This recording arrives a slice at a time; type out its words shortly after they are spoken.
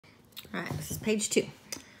All right, this is page 2.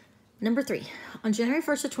 Number 3. On January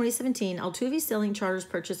 1st of 2017, Altuve Sailing Charters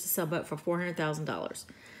purchased a sailboat for $400,000.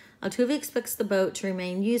 Altuve expects the boat to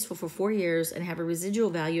remain useful for 4 years and have a residual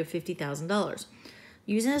value of $50,000.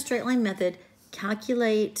 Using a straight line method,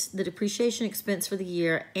 calculate the depreciation expense for the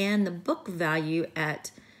year and the book value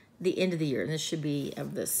at the end of the year. And this should be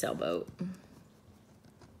of the sailboat.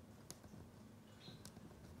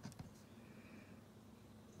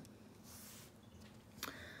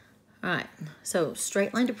 All right, so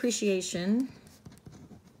straight line depreciation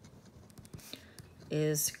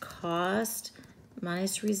is cost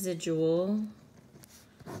minus residual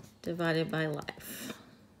divided by life.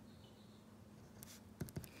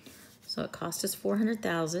 So it cost us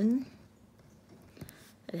 $400,000.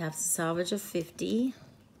 It has a salvage of $50,000,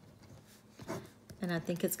 and I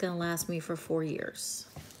think it's going to last me for 4 years.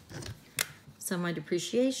 So my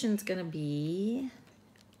depreciation is going to be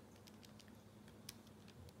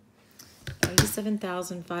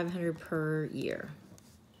 $87,500 per year.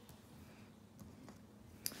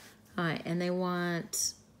 All right, and they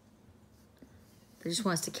just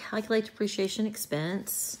want us to calculate depreciation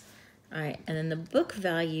expense. All right, and then the book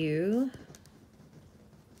value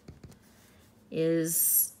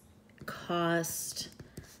is cost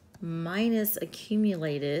minus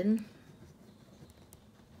accumulated.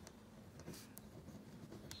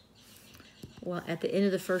 Well, at the end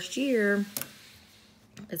of the first year,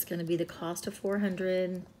 it's going to be the cost of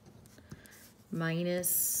 $400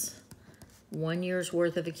 minus 1 year's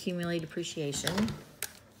worth of accumulated depreciation.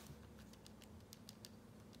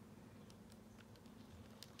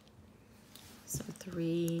 So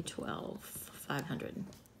 $312,500. All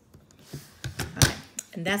right,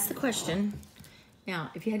 and that's the question.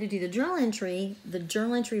 Now, if you had to do the journal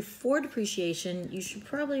entry for depreciation, you should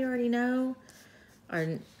probably already know,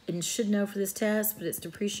 and should know for this test, but it's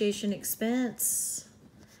depreciation expense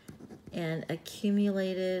and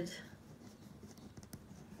accumulated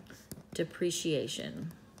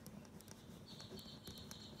depreciation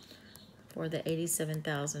for the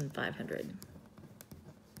 $87,500.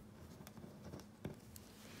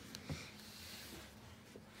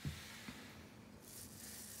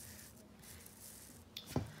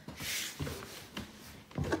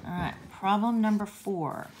 All right, problem number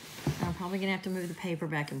 4. I'm probably gonna have to move the paper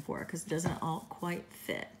back and forth because it doesn't all quite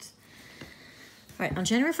fit. All right, on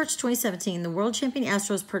January 1st, 2017, the world champion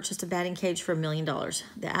Astros purchased a batting cage for $1 million.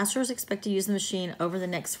 The Astros expect to use the machine over the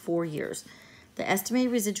next 4 years. The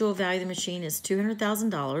estimated residual value of the machine is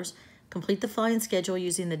 $200,000. Complete the following schedule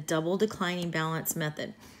using the double declining balance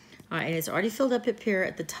method. All right, and it's already filled up up here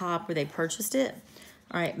at the top where they purchased it.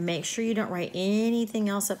 All right, make sure you don't write anything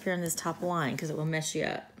else up here in this top line because it will mess you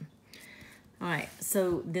up. All right,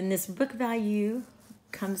 so then this book value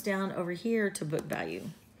comes down over here to book value.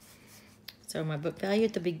 So my book value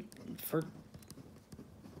at for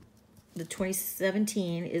the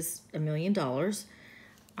 2017 is $1 million. All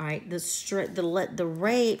right, the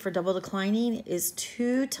rate for double declining is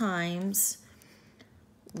 2 times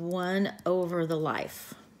 1 over the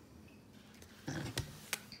life.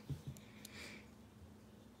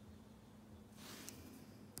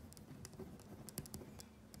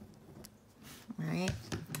 All right,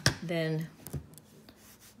 then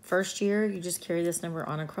first year you just carry this number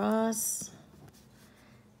on across.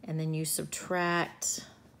 And then you subtract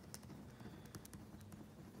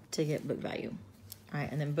to get book value. All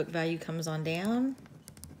right, and then book value comes on down.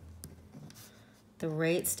 The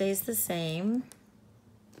rate stays the same.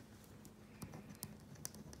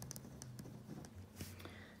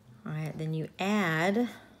 All right, then you add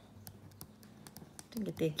to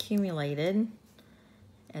get the accumulated,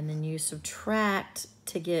 and then you subtract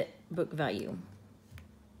to get book value.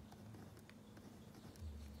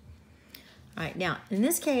 All right, now, in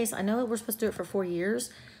this case, I know that we're supposed to do it for 4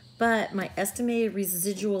 years, but my estimated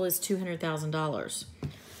residual is $200,000.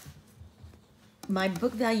 My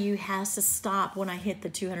book value has to stop when I hit the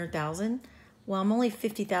 $200,000. Well, I'm only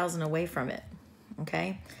 $50,000 away from it,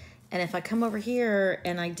 okay? And if I come over here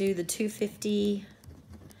and I do the 250,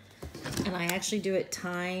 and I actually do it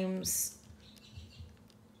times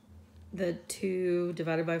the 2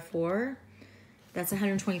 divided by 4, that's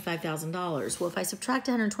 $125,000. Well, if I subtract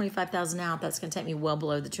 $125,000 out, that's going to take me well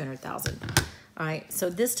below the $200,000. All right, so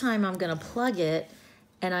this time I'm going to plug it,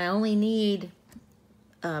 and I only need,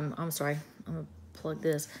 I'm sorry, I'm going to plug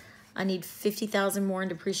this. I need $50,000 more in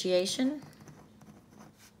depreciation.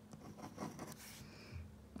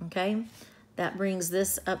 Okay, that brings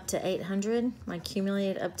this up to 800, my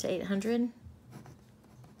accumulated up to 800.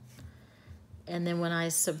 And then when I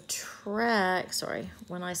subtract,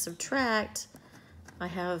 I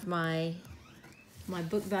have my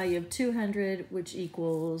book value of 200, which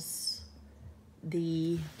equals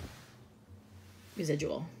the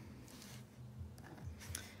residual.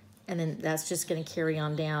 And then that's just going to carry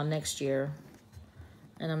on down next year.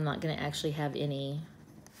 And I'm not going to actually have any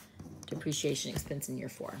depreciation expense in year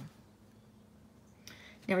 4.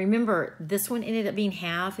 Now remember, this one ended up being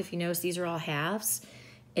half. If you notice, these are all halves.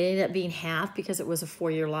 It ended up being half because it was a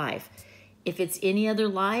 4-year life. If it's any other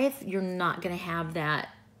life, you're not going to have that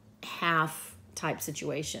half type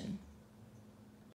situation.